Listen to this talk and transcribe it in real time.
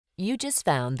You just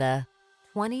found the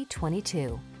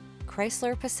 2022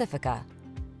 Chrysler Pacifica.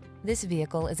 This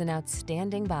vehicle is an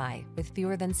outstanding buy with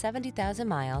fewer than 70,000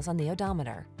 miles on the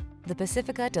odometer. The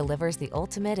Pacifica delivers the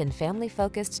ultimate in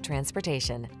family-focused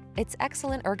transportation. Its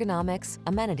excellent ergonomics,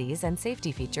 amenities, and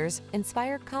safety features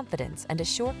inspire confidence and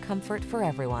assure comfort for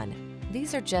everyone.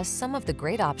 These are just some of the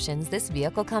great options this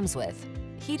vehicle comes with: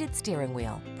 heated steering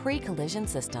wheel, pre-collision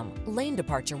system, lane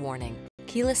departure warning,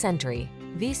 keyless entry,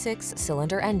 V6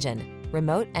 cylinder engine,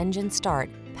 remote engine start,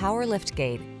 power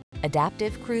liftgate,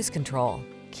 adaptive cruise control,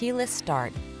 keyless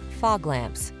start, fog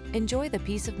lamps. Enjoy the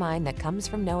peace of mind that comes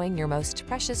from knowing your most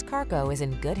precious cargo is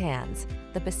in good hands.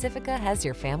 The Pacifica has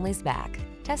your family's back.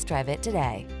 Test drive it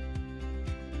today.